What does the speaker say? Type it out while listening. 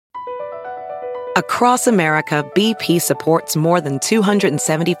Across America, BP supports more than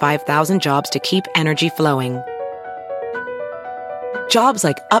 275,000 jobs to keep energy flowing. Jobs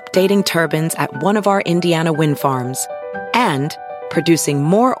like updating turbines at one of our Indiana wind farms and producing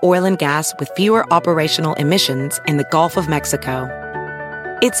more oil and gas with fewer operational emissions in the Gulf of Mexico.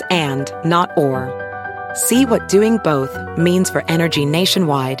 It's and, not or. See what doing both means for energy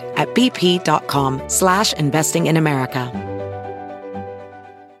nationwide at bp.com/investing in America.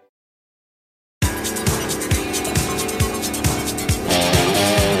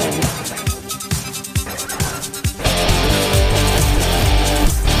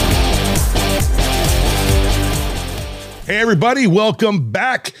 Hey, everybody, welcome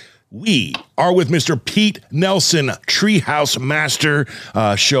back. We are with Mr. Pete Nelson, Treehouse Master,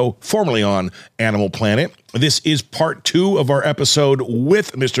 show formerly on Animal Planet. This is part 2 of our episode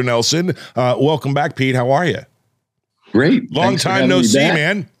with Mr. Nelson. Welcome back, Pete. How are you? Great. Long time no see,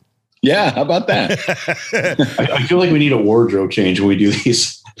 man. Yeah, how about that? I feel like we need a wardrobe change when we do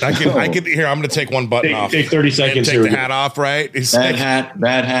these. I can here, I'm going to take one button off. Take 30 seconds. Take the hat off, right? Bad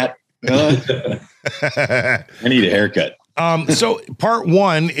hat. I need a haircut. So part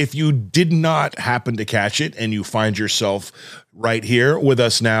 1, if you did not happen to catch it and you find yourself right here with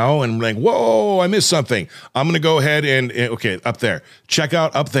us now and like, whoa, I missed something. I'm going to go ahead and okay, up there, check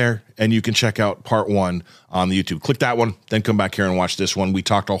out up there, and you can check out part 1 on the YouTube. Click that one, then come back here and watch this one. We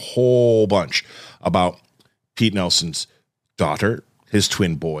talked a whole bunch about Pete Nelson's daughter, his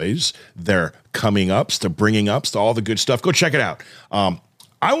twin boys, their coming ups, the bringing ups, to all the good stuff. Go check it out.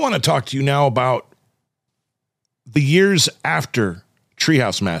 I want to talk to you now about the years after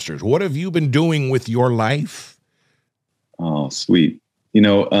Treehouse Masters. What have you been doing with your life? Oh, sweet.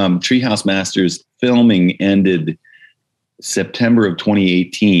 Treehouse Masters filming ended September of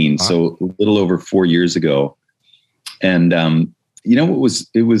 2018, so a little over 4 years ago. And it was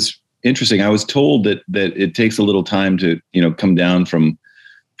interesting. I was told that it takes a little time to come down from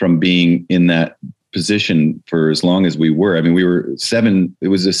being in that position for as long as we were. I mean, it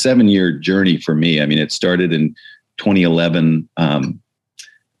was a 7-year journey for me. I mean, it started in 2011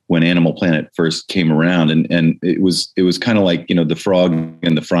 when Animal Planet first came around, and it was kind of like, the frog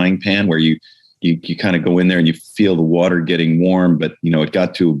in the frying pan, where you kind of go in there and you feel the water getting warm, but it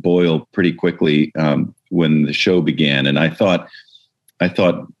got to a boil pretty quickly when the show began. And I thought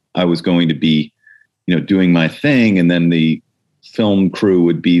I was going to be, doing my thing, and then the film crew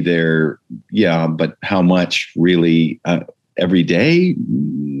would be there. Yeah, but how much really every day?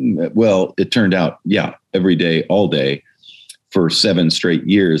 Well, it turned out, yeah, every day, all day for 7 straight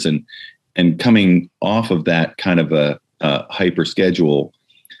years. And coming off of that kind of a hyper schedule,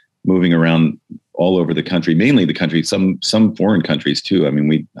 moving around all over the country, mainly the country, some foreign countries too. I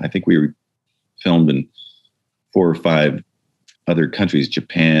mean, I think we were filmed in 4 or 5 other countries,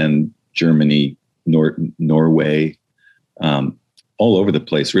 Japan, Germany, Norway, all over the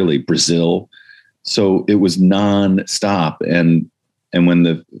place, really, Brazil. So it was nonstop. And when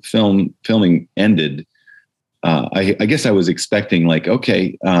the filming ended, I guess I was expecting, like,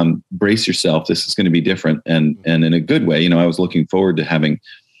 okay, brace yourself. This is going to be different. And in a good way, I was looking forward to having,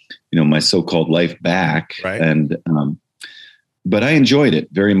 my so-called life back. Right. And, but I enjoyed it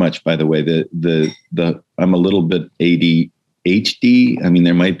very much, by the way. I'm a little bit ADHD. I mean,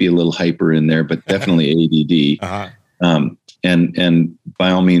 there might be a little hyper in there, but definitely ADD. Uh-huh. And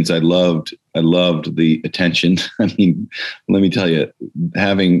by all means, I loved the attention. I mean, let me tell you,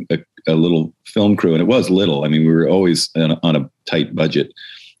 having a little film crew, and it was little. I mean, we were always on a tight budget,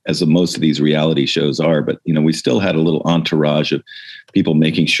 as most of these reality shows are. But we still had a little entourage of people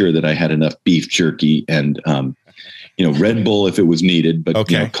making sure that I had enough beef jerky and Red Bull if it was needed. But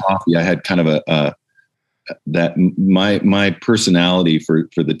coffee. I had kind of that my personality for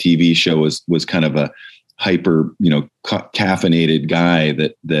the TV show was kind of a hyper, caffeinated guy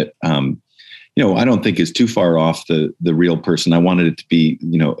that I don't think is too far off the real person. I wanted it to be,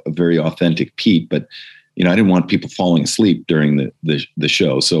 a very authentic Pete, but, I didn't want people falling asleep during the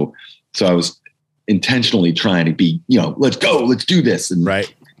show. So I was intentionally trying to be, let's go, let's do this. And,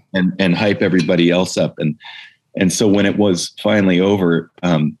 right. And hype everybody else up. And so when it was finally over,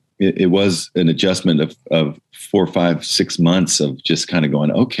 it was an adjustment of 4, 5, 6 months of just kind of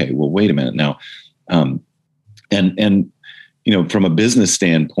going, okay, well, wait a minute now. And from a business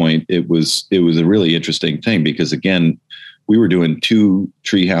standpoint, it was a really interesting thing, because again, we were doing 2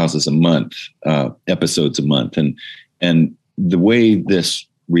 Treehouses a month, episodes a month. And the way this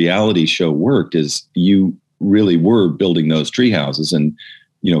reality show worked is you really were building those Treehouses, and,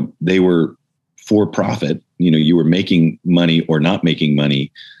 they were for profit. You were making money or not making money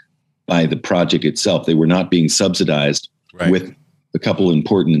by the project itself. They were not being subsidized right. with a couple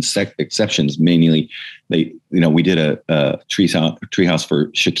important exceptions. Mainly, we did a treehouse for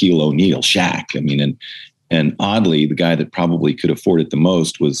Shaquille O'Neal, Shaq. I mean, and oddly, the guy that probably could afford it the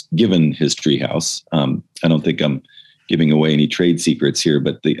most was given his treehouse. I don't think I'm giving away any trade secrets here,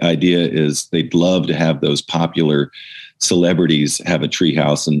 but the idea is they'd love to have those popular celebrities have a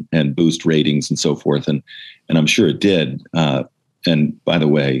treehouse and boost ratings and so forth. And I'm sure it did. And by the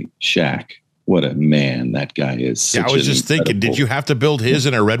way, Shaq, what a man that guy is. Yeah, I was just thinking, did you have to build his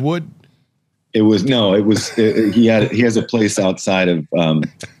in a redwood? He has a place outside of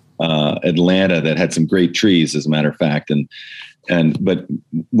Atlanta that had some great trees, as a matter of fact. But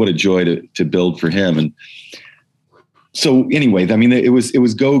what a joy to build for him. And so anyway, I mean, it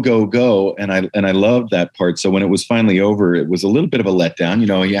was go, go, go. And I loved that part. So when it was finally over, it was a little bit of a letdown.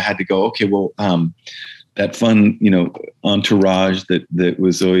 You had to go, okay, well, that fun, entourage that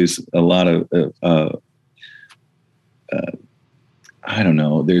was always a lot of, I don't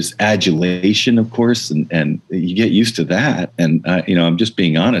know, there's adulation, of course, and you get used to that. And, I'm just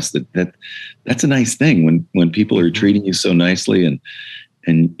being honest that's a nice thing when people are treating you so nicely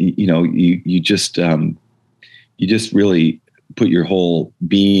and you just really put your whole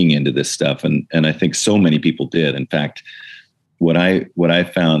being into this stuff. And I think so many people did. In fact, what I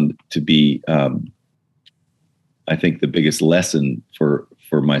found to be, I think the biggest lesson for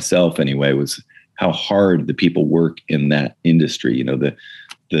myself anyway was how hard the people work in that industry.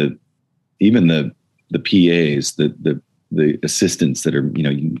 Even the PAs, the assistants that are,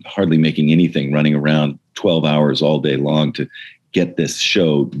 hardly making anything, running around 12 hours all day long to get this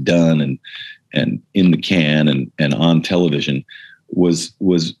show done and in the can and on television was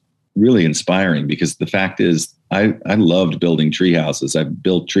really inspiring, because the fact is I loved building tree houses. I've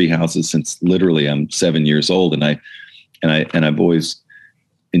built tree houses since literally I'm 7 years old. And I've always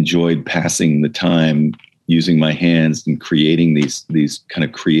enjoyed passing the time using my hands and creating these kind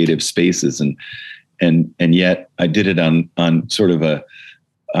of creative spaces. And yet I did it on sort of a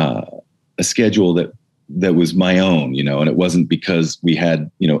schedule that was my own, and it wasn't because we had,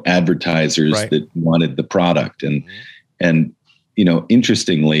 advertisers right. that wanted the product. And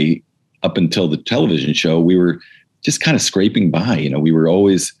interestingly, up until the television show, we were just kind of scraping by. We were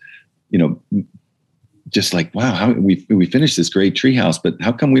always, just like, wow, how we finished this great treehouse, but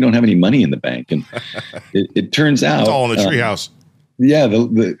how come we don't have any money in the bank? And it turns out it's all in the treehouse. Yeah,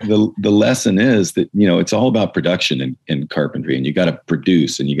 the lesson is that it's all about production in carpentry, and you got to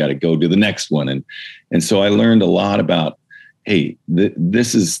produce, and you got to go to the next one. And so I learned a lot about, hey,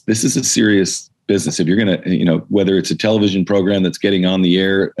 this is a serious business. If you're gonna, whether it's a television program that's getting on the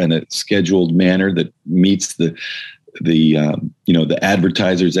air in a scheduled manner that meets the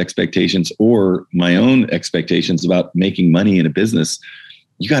advertiser's expectations or my own expectations about making money in a business,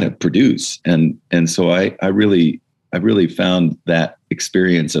 you got to produce. And so I really found that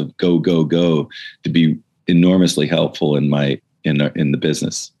experience of go, go, go to be enormously helpful in the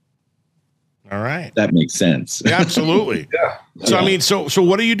business. All right. That makes sense. Yeah, absolutely. Yeah. So, I mean, so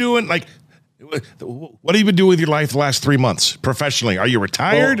what are you doing? Like, what have you been doing with your life the last 3 months professionally? Are you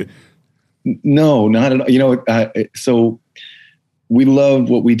retired? No, not at all. So we love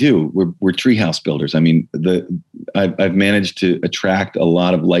what we do. We're treehouse builders. I mean, I've managed to attract a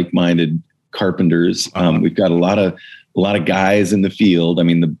lot of like-minded carpenters. We've got a lot of guys in the field. I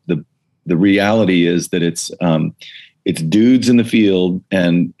mean, the reality is that it's dudes in the field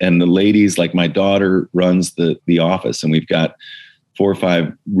and the ladies. Like my daughter runs the office, and we've got 4 or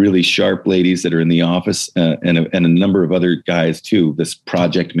 5 really sharp ladies that are in the office, and a number of other guys too. This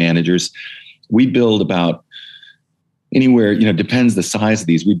project managers. We build about anywhere, depends the size of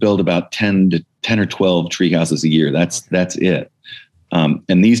these. We build about 10 or 12 tree houses a year. That's it.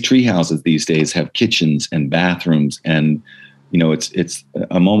 And these tree houses these days have kitchens and bathrooms, and it's.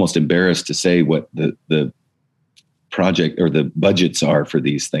 I'm almost embarrassed to say what the project or the budgets are for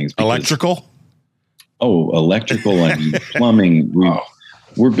these things. Electrical. Electrical and plumbing.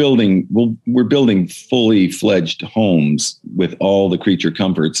 We're building fully fledged homes with all the creature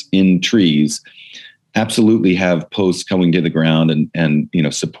comforts in trees. Absolutely have posts coming to the ground and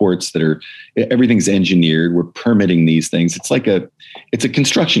supports that are, everything's engineered. We're permitting these things. It's a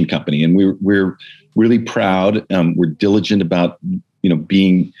construction company, and we're really proud. We're diligent about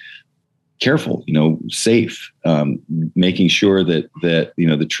being careful, safe, making sure that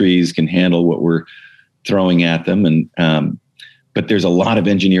the trees can handle what we're throwing at them. And but there's a lot of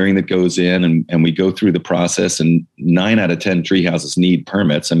engineering that goes in, and we go through the process, and 9 out of 10 tree houses need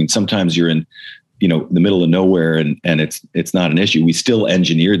permits. I mean, sometimes you're in the middle of nowhere and it's not an issue. We still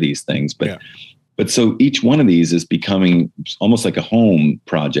engineer these things, but so each one of these is becoming almost like a home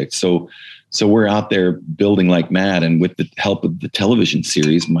project. So So we're out there building like mad. And with the help of the television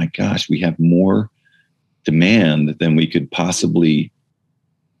series, my gosh, we have more demand than we could possibly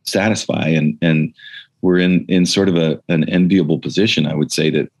satisfy. And we're in sort of an enviable position, I would say,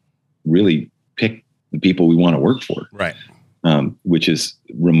 to really pick the people we want to work for. Right. Which is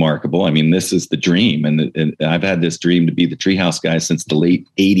remarkable. I mean, this is the dream. And I've had this dream to be the Treehouse guy since the late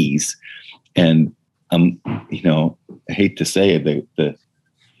 80s. And, you know, I hate to say it, the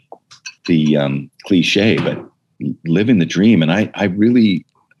cliche, but living the dream. And I really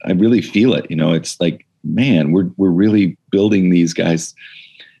feel it. You know, it's like, man, we're really building these guys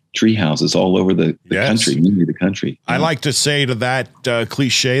tree houses all over the country, mainly the country. I like to say to that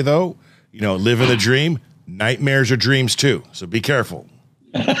cliche, though, you know, living the dream, nightmares are dreams too. So be careful.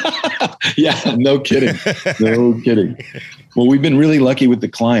 Yeah, no kidding. No kidding. Well, we've been really lucky with the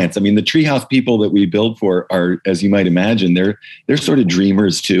clients. I mean, the Treehouse people that we build for are, as you might imagine, they're sort of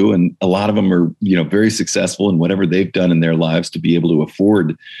dreamers too. And a lot of them are, you know, very successful in whatever they've done in their lives to be able to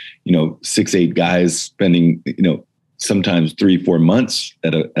afford, you know, 6-8 guys spending, you know, sometimes 3-4 months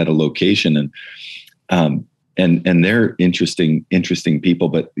at a location. And they're interesting people,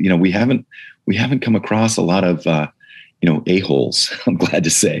 but, you know, we haven't come across a lot of, you know, a-holes, I'm glad to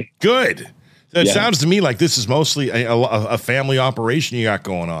say. Good. It sounds to me like this is mostly a family operation you got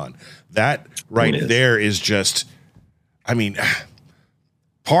going on. That right there is just, I mean,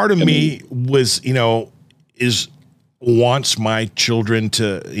 part of me was, you know, wants my children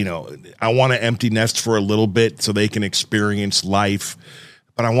to, you know, I want to empty nest for a little bit so they can experience life,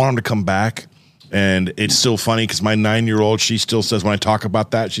 but I want them to come back. And it's so funny because my 9-year-old, she still says when I talk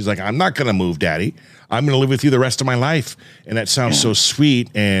about that, she's like, I'm not going to move, Daddy. I'm going to live with you the rest of my life. And that sounds so sweet.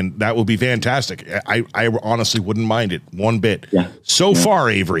 And that would be fantastic. I honestly wouldn't mind it one bit. Yeah. So far,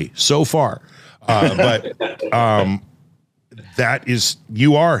 Avery, so far. But that is,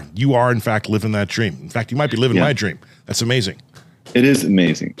 you are in fact living that dream. In fact, you might be living my dream. That's amazing. It is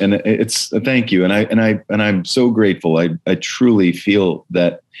amazing. And it's thank you. And I'm so grateful. I truly feel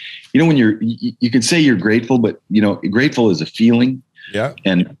that, you know, when you can say you're grateful, but, you know, grateful is a feeling. Yeah.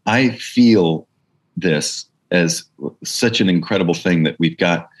 And I feel this as such an incredible thing that we've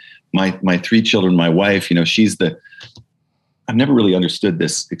got my 3 children, my wife, you know, I've never really understood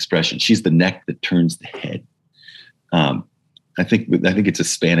this expression. She's the neck that turns the head. I think it's a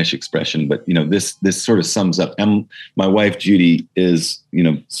Spanish expression, but, you know, this sort of sums up. My wife, Judy, is, you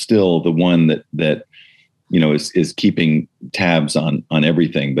know, still the one that, you know, is keeping tabs on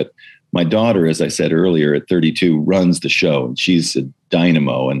everything. But my daughter, as I said earlier, at 32, runs the show, and she's a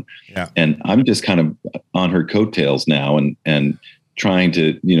dynamo. And I'm just kind of on her coattails now and trying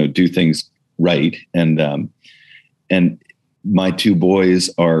to, you know, do things right. And my 2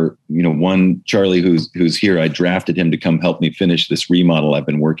 boys are, you know, one, Charlie, who's here. I drafted him to come help me finish this remodel I've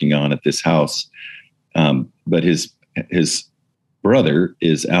been working on at this house. But his brother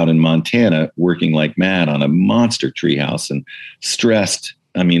is out in Montana working like mad on a monster treehouse and stressed.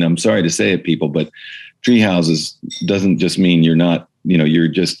 I mean, I'm sorry to say it, people, but treehouses doesn't just mean you're not, you know, you're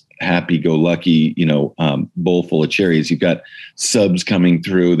just happy-go-lucky, you know, bowl full of cherries. You've got subs coming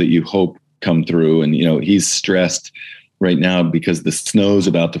through that you hope come through. And, you know, he's stressed right now because the snow's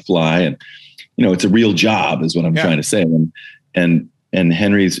about to fly. And, you know, it's a real job is what I'm trying to say. And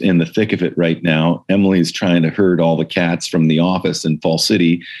Henry's in the thick of it right now. Emily's trying to herd all the cats from the office in Fall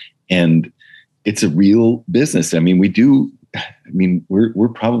City. And it's a real business. I mean, we're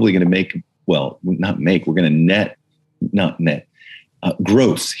probably going to make, well, not make, we're going to not net,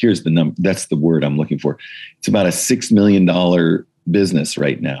 gross. Here's the number. That's the word I'm looking for. It's about a $6 million business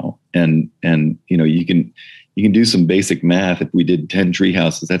right now. And, you know, you can do some basic math. If we did 10 tree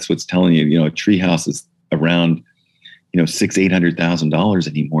houses, that's what's telling you, you know, a tree house is around, you know, $600,000-$800,000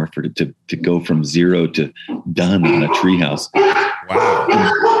 anymore to go from zero to done on a tree house.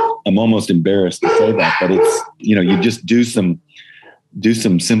 Wow. I'm almost embarrassed to say that, but it's, you know, you just do some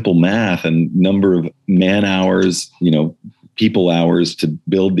simple math and number of man hours, you know, people hours to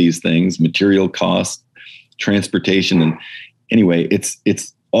build these things, material costs, transportation. And anyway,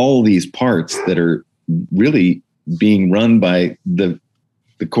 it's all these parts that are really being run by the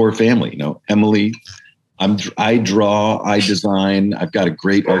core family. You know, Emily, I draw, I design. I've got a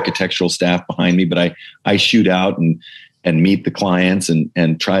great architectural staff behind me, but I shoot out and meet the clients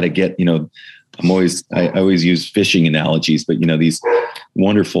and try to get, you know, I always use fishing analogies, but, you know, these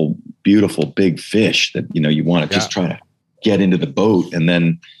wonderful, beautiful, big fish that, you know, you want to just try to get into the boat.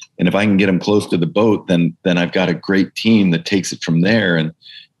 And if I can get them close to the boat, then I've got a great team that takes it from there.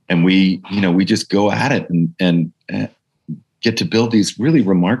 And we, you know, we just go at it and get to build these really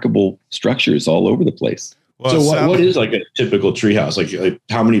remarkable structures all over the place. Well, so what is like a typical treehouse? Like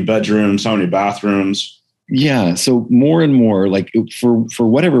how many bedrooms, how many bathrooms? Yeah. So more and more, like for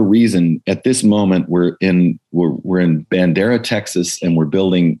whatever reason, at this moment we're in Bandera, Texas, and we're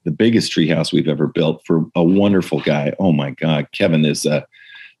building the biggest treehouse we've ever built for a wonderful guy. Oh my God, Kevin is.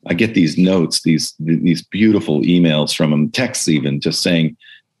 I get these notes, these beautiful emails from him, texts even, just saying,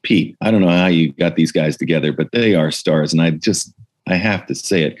 Pete, I don't know how you got these guys together, but they are stars, and I have to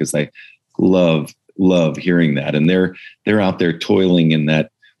say it because I love hearing that, and they're out there toiling in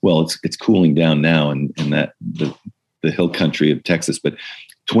that. Well, it's cooling down now in that the hill country of Texas, but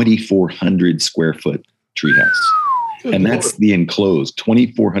 2,400 square foot treehouse. And that's the enclosed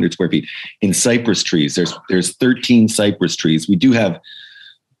 2,400 square feet in cypress trees. There's 13 cypress trees. We do have,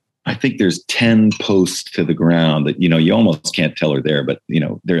 I think there's 10 posts to the ground that, you almost can't tell are there, but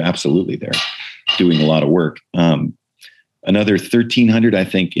they're absolutely there doing a lot of work. Another 1,300, I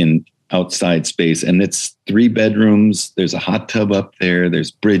think, in outside space, and it's 3 bedrooms. There's a hot tub up there. There's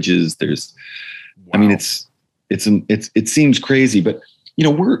bridges. Wow. I mean, it seems crazy, but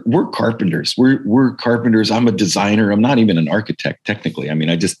we're carpenters. We're carpenters. I'm a designer. I'm not even an architect technically. I mean,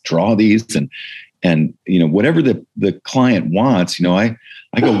 I just draw these and whatever the client wants,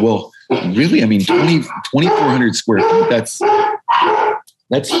 I go, well, really? I mean, 2,400 square feet.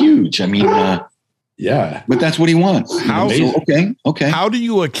 That's huge. I mean, yeah, but that's what he wants. Okay. How do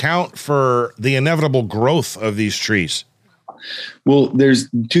you account for the inevitable growth of these trees? Well, there's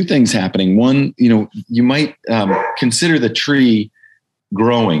 2 things happening. One, you might consider the tree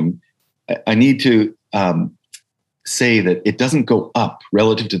growing. I need to say that it doesn't go up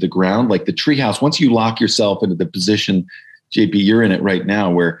relative to the ground. Like the treehouse, once you lock yourself into the position, JP, you're in it right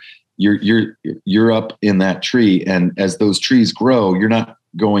now, where you're up in that tree, and as those trees grow, you're not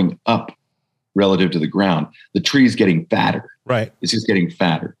going up relative to the ground. The tree is getting fatter. Right. It's just getting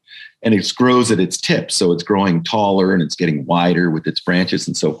fatter, and it grows at its tip. So it's growing taller and it's getting wider with its branches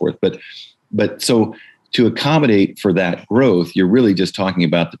and so forth. But so to accommodate for that growth, you're really just talking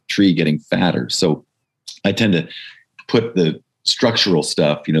about the tree getting fatter. So I tend to put the structural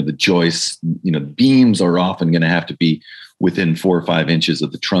stuff, the joists, beams are often going to have to be within 4 or 5 inches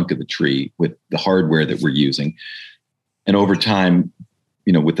of the trunk of the tree with the hardware that we're using. And over time,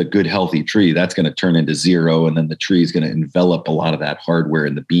 with a good healthy tree, that's going to turn into 0. And then the tree is going to envelop a lot of that hardware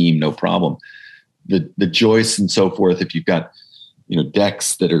in the beam, no problem. The joists and so forth, if you've got,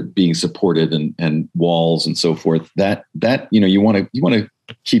 decks that are being supported and walls and so forth, that you want to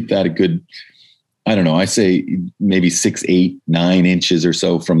keep that a good, I don't know, I say maybe 6, 8, 9 inches or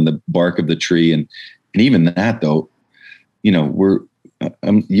so from the bark of the tree. And even that though,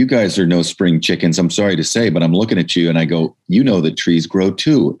 you guys are no spring chickens. I'm sorry to say, but I'm looking at you and I go, that trees grow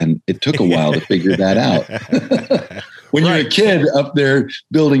too. And it took a while to figure that out. When you're a kid up there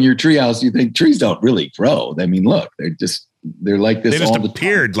building your treehouse, you think trees don't really grow. I mean, look, they're like this. They just all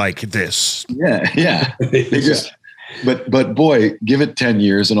appeared like this. Yeah. They just, but boy, give it 10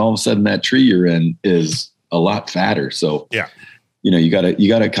 years and all of a sudden that tree you're in is a lot fatter. So yeah. You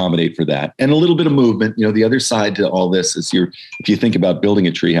gotta accommodate for that, and a little bit of movement. The other side to all this is if you think about building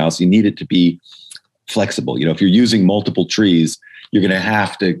a tree house, you need it to be flexible. If you're using multiple trees, you're going to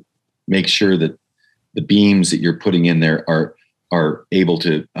have to make sure that the beams that you're putting in there are able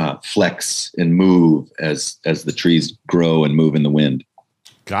to flex and move as the trees grow and move in the wind.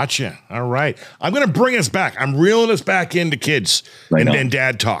 Gotcha. All right. I'm going to bring us back. I'm reeling us back into kids and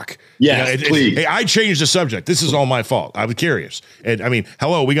dad talk. Yeah, please. Hey, I changed the subject. This is all my fault. I was curious. And I mean,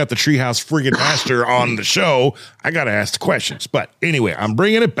 hello, we got the Treehouse friggin' master on the show. I got to ask the questions. But anyway, I'm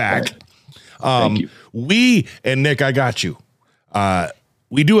bringing it back. Thank you. We, and Nick, I got you.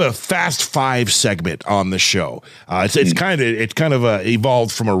 We do a Fast 5 segment on the show. It's kind of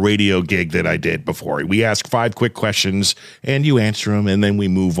evolved from a radio gig that I did before. We ask 5 quick questions and you answer them and then we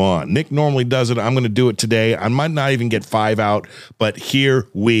move on. Nick normally does it. I'm going to do it today. I might not even get 5 out, but here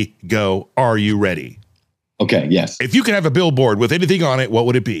we go. Are you ready? Okay. Yes. If you could have a billboard with anything on it, what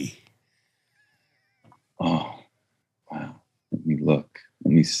would it be? Oh, wow. Let me look.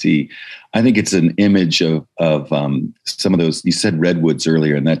 Let me see. I think it's an image of some of those. You said redwoods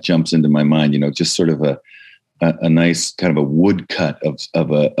earlier, and that jumps into my mind. Just sort of a nice kind of a woodcut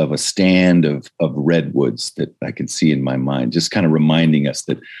of a stand of redwoods that I can see in my mind. Just kind of reminding us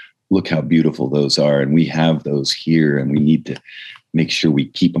that look how beautiful those are, and we have those here, and we need to make sure we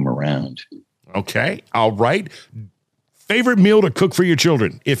keep them around. Okay. All right. Favorite meal to cook for your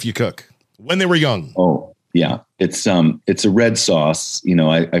children, if you cook, when they were young? Oh. Yeah, it's a red sauce.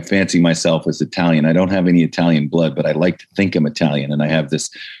 I fancy myself as Italian. I don't have any Italian blood, but I like to think I'm Italian. And I have this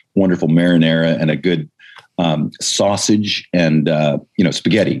wonderful marinara and a good sausage and,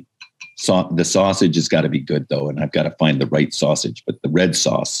 spaghetti. The sausage has got to be good though, and I've got to find the right sausage. But the red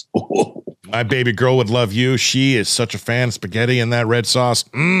sauce, my baby girl would love you. She is such a fan of spaghetti and that red sauce.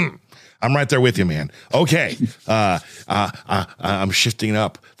 I'm right there with you, man. Okay, I'm shifting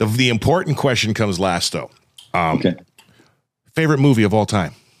up. The important question comes last, though. Okay. Favorite movie of all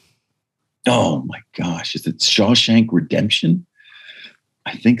time? Oh my gosh, is it Shawshank Redemption?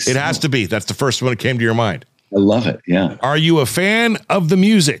 I think so. It has to be. That's the first one that came to your mind. I love it. Yeah. Are you a fan of the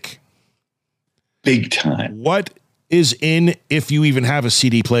music? Big time. What is in, if you even have a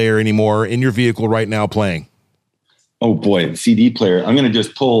CD player anymore, in your vehicle right now playing? Oh boy, the CD player. I'm going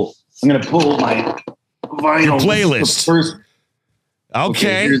to pull my vinyl. Your playlist. First.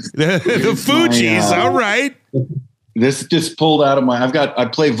 Okay. The Fugees. All right. This just pulled out of I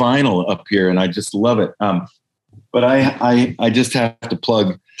play vinyl up here and I just love it. But I just have to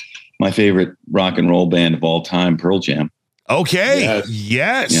plug my favorite rock and roll band of all time, Pearl Jam. Okay.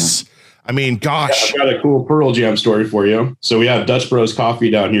 Yes. Yeah. I mean, gosh. I've got a cool Pearl Jam story for you. So we have Dutch Bros Coffee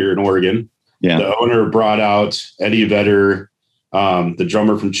down here in Oregon. Yeah. The owner brought out Eddie Vedder, the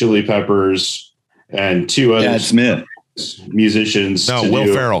drummer from Chili Peppers, and two other musicians. No,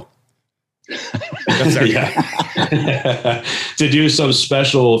 Will Ferrell. To do some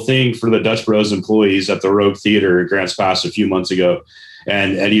special thing for the Dutch Bros employees at the Rogue Theater at Grants Pass a few months ago.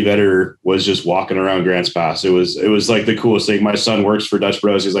 And Eddie Vedder was just walking around Grants Pass. It was like the coolest thing. My son works for Dutch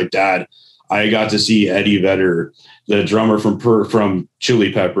Bros. He's like, Dad, I got to see Eddie Vedder, the drummer from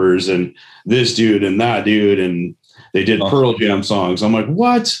Chili Peppers, and this dude and that dude, and they did Pearl Jam songs. I'm like,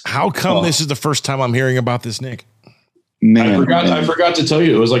 what? How come this is the first time I'm hearing about this, Nick? Man, I forgot to tell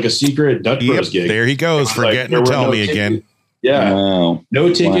you, it was like a secret Dutch Bros gig. There he goes, forgetting to tell me again. Yeah, wow.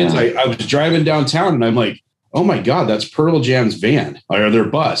 No tickets. Wow. I was driving downtown and I'm like, oh my God, that's Pearl Jam's van or their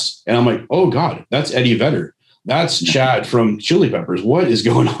bus. And I'm like, oh God, that's Eddie Vedder. That's Chad from Chili Peppers. What is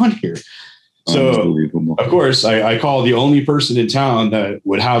going on here? So of course I call the only person in town that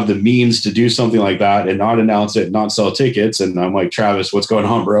would have the means to do something like that and not announce it, not sell tickets. And I'm like, Travis, what's going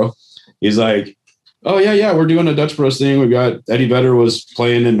on, bro? He's like, oh yeah, we're doing a Dutch Bros thing. We got Eddie Vedder was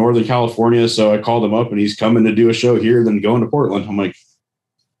playing in Northern California. So I called him up and he's coming to do a show here, then going to Portland. I'm like,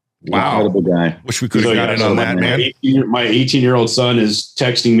 wow. Incredible guy. Wish we could have gotten on that, man. My 18-year-old son is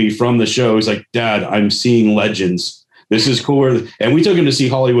texting me from the show. He's like, Dad, I'm seeing legends. This is cooler. And we took him to see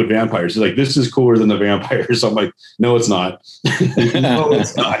Hollywood Vampires. He's like, this is cooler than the vampires. I'm like, no, it's not. No,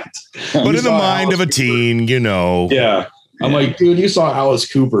 it's not. But in the mind of a teen, Yeah. I'm like, dude, you saw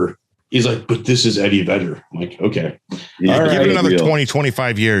Alice Cooper. He's like, but this is Eddie Vedder. I'm like, okay. Yeah, all right, give it another 20,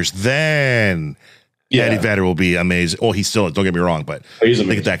 25 years. Then Eddie Vedder will be amazing. Well, he's still, don't get me wrong, but he's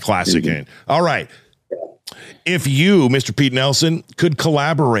look at that classic game. All right. If you, Mr. Pete Nelson, could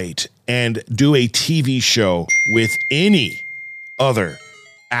collaborate and do a TV show with any other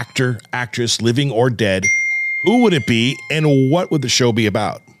actor, actress, living or dead, who would it be and what would the show be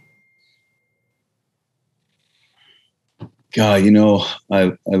about? God,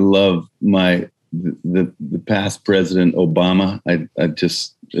 I love the past President Obama. I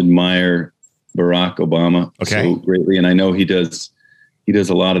just admire Barack Obama so greatly, and I know he does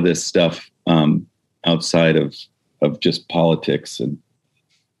a lot of this stuff outside of just politics. And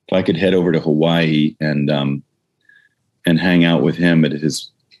if I could head over to Hawaii and hang out with him at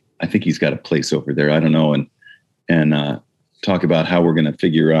I think he's got a place over there. I don't know, and talk about how we're going to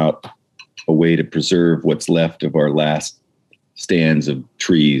figure out a way to preserve what's left of our last stands of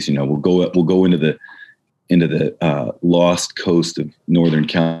trees. We'll go into the lost coast of Northern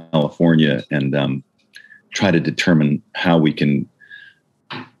California and try to determine how we can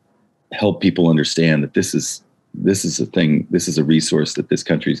help people understand that this is a thing. This is a resource that this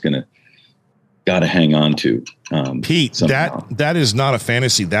country is got to hang on to. Pete, somehow. that is not a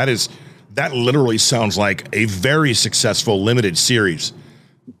fantasy. That literally sounds like a very successful limited series.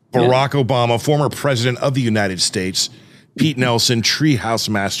 Barack Obama, former president of the United States, Pete Nelson, Treehouse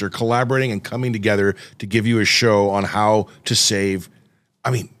master, collaborating and coming together to give you a show on how to save.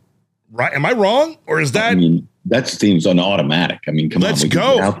 I mean, right? Am I wrong? Or is that? That seems on automatic. Come on. Let's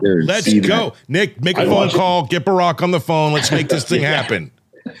go. Let's go. Nick, make a phone call. Get Barack on the phone. Let's make this thing happen.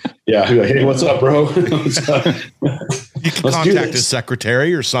 Yeah. Hey, what's up, bro? What's up? You can contact his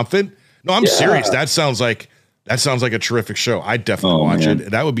secretary or something. No, I'm serious. That sounds like a terrific show. I'd definitely watch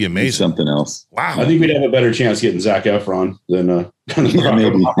it. That would be amazing. It's something else. Wow. I think we'd have a better chance getting Zac Efron than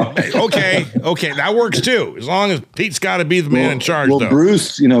maybe. Okay. That works too. As long as Pete's got to be the man in charge. Well, though.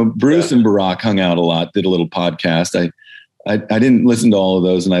 Bruce and Barack hung out a lot, did a little podcast. I didn't listen to all of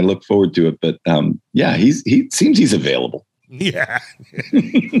those and I look forward to it, but he seems he's available. Yeah.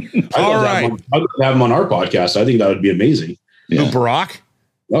 All right. I'd have him on our podcast. I think that would be amazing. Yeah. Who, Barack?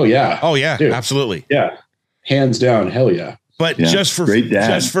 Oh yeah. Oh yeah, Dude. absolutely. Yeah. Hands down. Hell yeah. But Yeah, just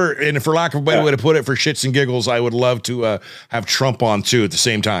for and for lack of a better way to put it, for shits and giggles, I would love to have Trump on too at the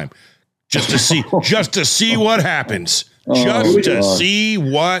same time, just to see what happens. See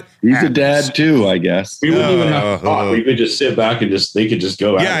what he's happens. a dad too, I guess. We wouldn't even have to talk. We could just sit back and they could just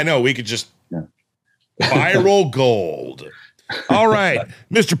go out. Yeah, I know. We could just viral gold. All right,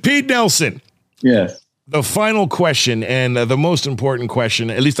 Mr. Pete Nelson. Yes. The final question, and the most important question,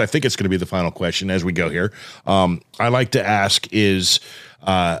 at least I think it's going to be the final question as we go here, I like to ask is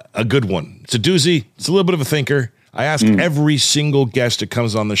a good one. It's a doozy. It's a little bit of a thinker. I ask every single guest that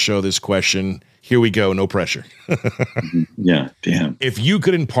comes on the show this question. Here we go. No pressure. Yeah, damn. If you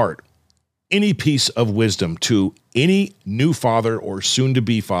could impart any piece of wisdom to any new father or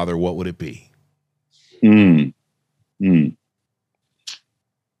soon-to-be father, what would it be?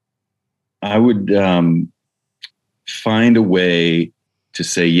 I would find a way to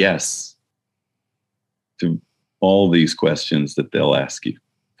say yes to all these questions that they'll ask you.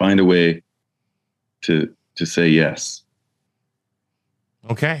 Find a way to say yes.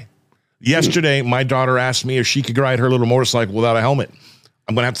 Okay. Yesterday, my daughter asked me if she could ride her little motorcycle without a helmet.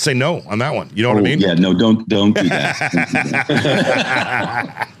 I'm going to have to say no on that one. You know what I mean? Yeah, no, don't do that.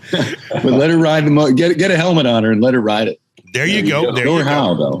 But let her ride get a helmet on her and let her ride it. There you go. Show her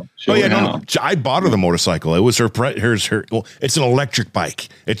how, though. No. I bought her the motorcycle. It was her. Well, it's an electric bike.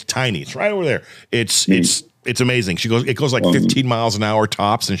 It's tiny. It's right over there. It's amazing. It goes like 15 miles an hour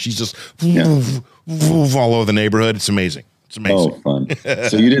tops, and she's just all over the neighborhood. It's amazing. It's amazing. Oh, fun.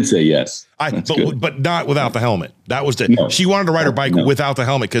 So you did say yes. But not without the helmet. That was she wanted to ride her bike without the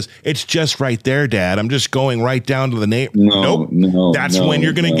helmet because it's just right there, Dad. I'm just going right down to the neighborhood. That's when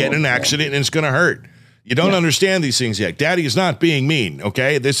you're going to get in an accident and it's going to hurt. You don't understand these things yet. Daddy is not being mean,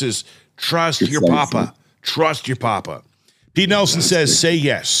 okay? This is trust your papa. Trust your papa. Pete Nelson says, say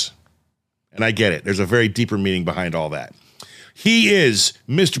yes. And I get it. There's a very deeper meaning behind all that. He is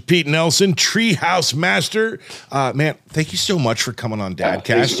Mr. Pete Nelson, Treehouse Master. Man, thank you so much for coming on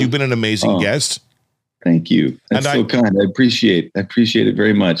Dadcast. You've been an amazing guest. Thank you. That's so kind. I appreciate it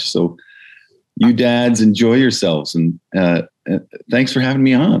very much. So you dads, enjoy yourselves. And thanks for having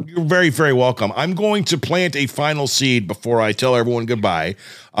me on. You're very, very welcome. I'm going to plant a final seed before I tell everyone goodbye.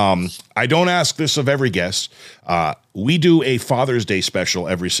 I don't ask this of every guest. We do a Father's Day special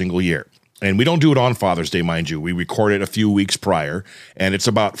every single year. And we don't do it on Father's Day, mind you. We record it a few weeks prior, and it's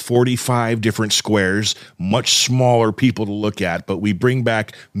about 45 different squares, much smaller people to look at, but we bring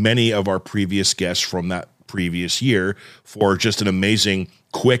back many of our previous guests from that previous year for just an amazing,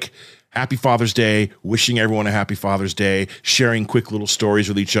 quick, happy Father's Day, wishing everyone a happy Father's Day, sharing quick little stories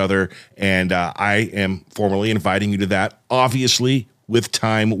with each other, and I am formally inviting you to that, obviously, with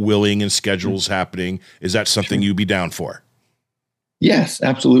time willing and schedules happening. Is that something you'd be down for? Yes,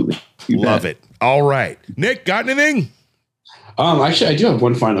 absolutely. Love it. All right. Nick, got anything? Actually, I do have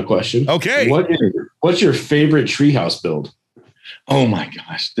one final question. Okay. What's your favorite treehouse build? Oh my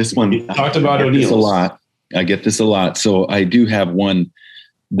gosh. This one. You talked about O'Neill's a lot. I get this a lot. So I do have one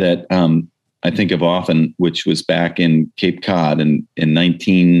that I think of often, which was back in Cape Cod in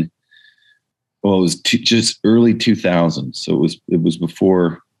it was just early 2000s. So it was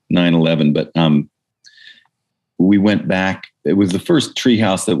before 9/11, but we went back. It was the first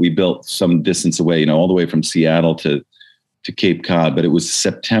treehouse that we built some distance away, all the way from Seattle to Cape Cod. But it was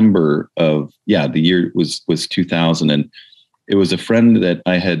September of, the year was 2000. And it was a friend that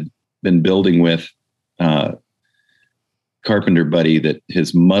I had been building with, carpenter buddy, that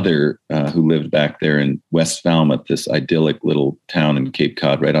his mother, who lived back there in West Falmouth, this idyllic little town in Cape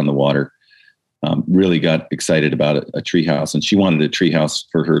Cod, right on the water, really got excited about a treehouse. And she wanted a treehouse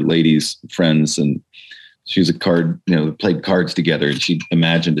for her ladies friends. And she was played cards together, and she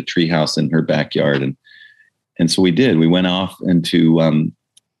imagined a treehouse in her backyard. And so we did. We went off into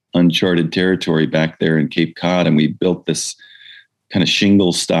uncharted territory back there in Cape Cod, and we built this kind of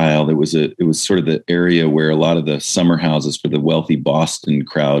shingle style. It was sort of the area where a lot of the summer houses for the wealthy Boston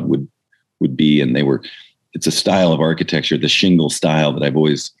crowd would be. And it's a style of architecture, the shingle style, that I've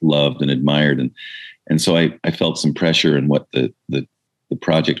always loved and admired. And so I felt some pressure in what the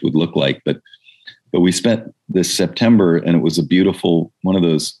project would look like. But we spent this September, and it was a beautiful one of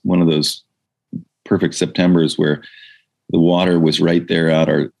those perfect Septembers where the water was right there out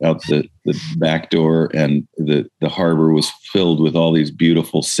the back door, and the harbor was filled with all these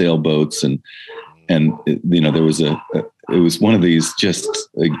beautiful sailboats, and there was it was one of these just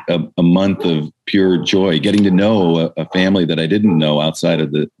a month of pure joy, getting to know a family that I didn't know outside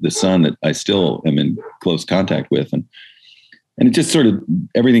of the son that I still am in close contact with, and it just sort of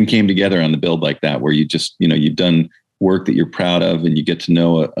everything came together on the build like that, where you just you've done work that you're proud of, and you get to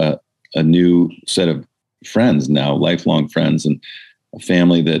know a new set of friends now, lifelong friends, and a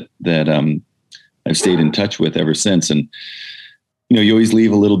family that I've stayed in touch with ever since. And you always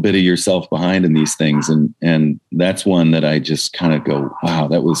leave a little bit of yourself behind in these things, and that's one that I just kind of go, wow,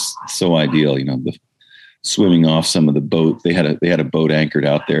 that was so ideal. The swimming off some of the boat. They had a boat anchored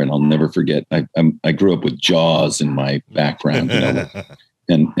out there, and I'll never forget. I grew up with Jaws in my background,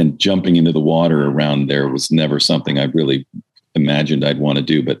 and jumping into the water around there was never something I really imagined I'd want to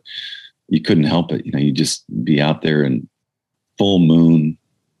do, but you couldn't help it. You just be out there and full moon,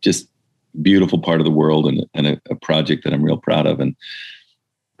 just beautiful part of the world, and a project that I'm real proud of. And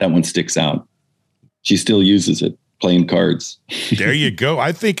that one sticks out. She still uses it, playing cards. There you go.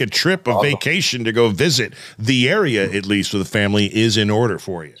 I think a trip, a vacation to go visit the area, at least with a family, is in order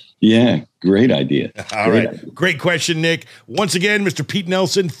for you. Yeah, great idea. All right. Great question, Nick. Once again, Mr. Pete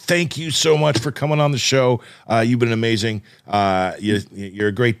Nelson, thank you so much for coming on the show. You've been amazing. You're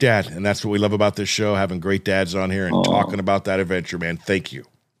a great dad, and that's what we love about this show, having great dads on here and talking about that adventure, man. Thank you.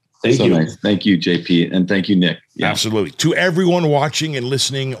 Thank you. Nice. Thank you, JP, and thank you, Nick. Yeah. Absolutely. To everyone watching and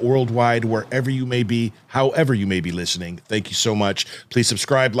listening worldwide, wherever you may be, however you may be listening, thank you so much. Please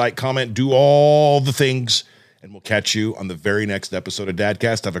subscribe, like, comment, do all the things, and we'll catch you on the very next episode of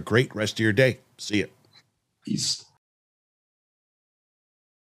Dadcast. Have a great rest of your day. See you. Peace.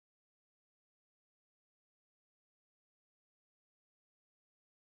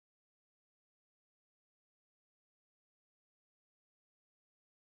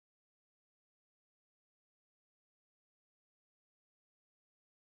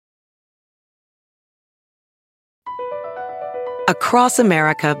 Across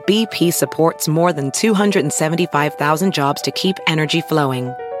America, BP supports more than 275,000 jobs to keep energy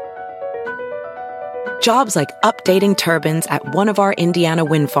flowing. Jobs like updating turbines at one of our Indiana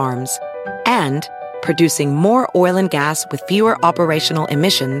wind farms and producing more oil and gas with fewer operational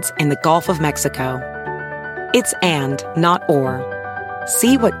emissions in the Gulf of Mexico. It's and, not or.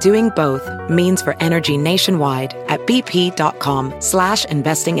 See what doing both means for energy nationwide at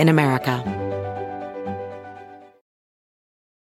bp.com/investing in America.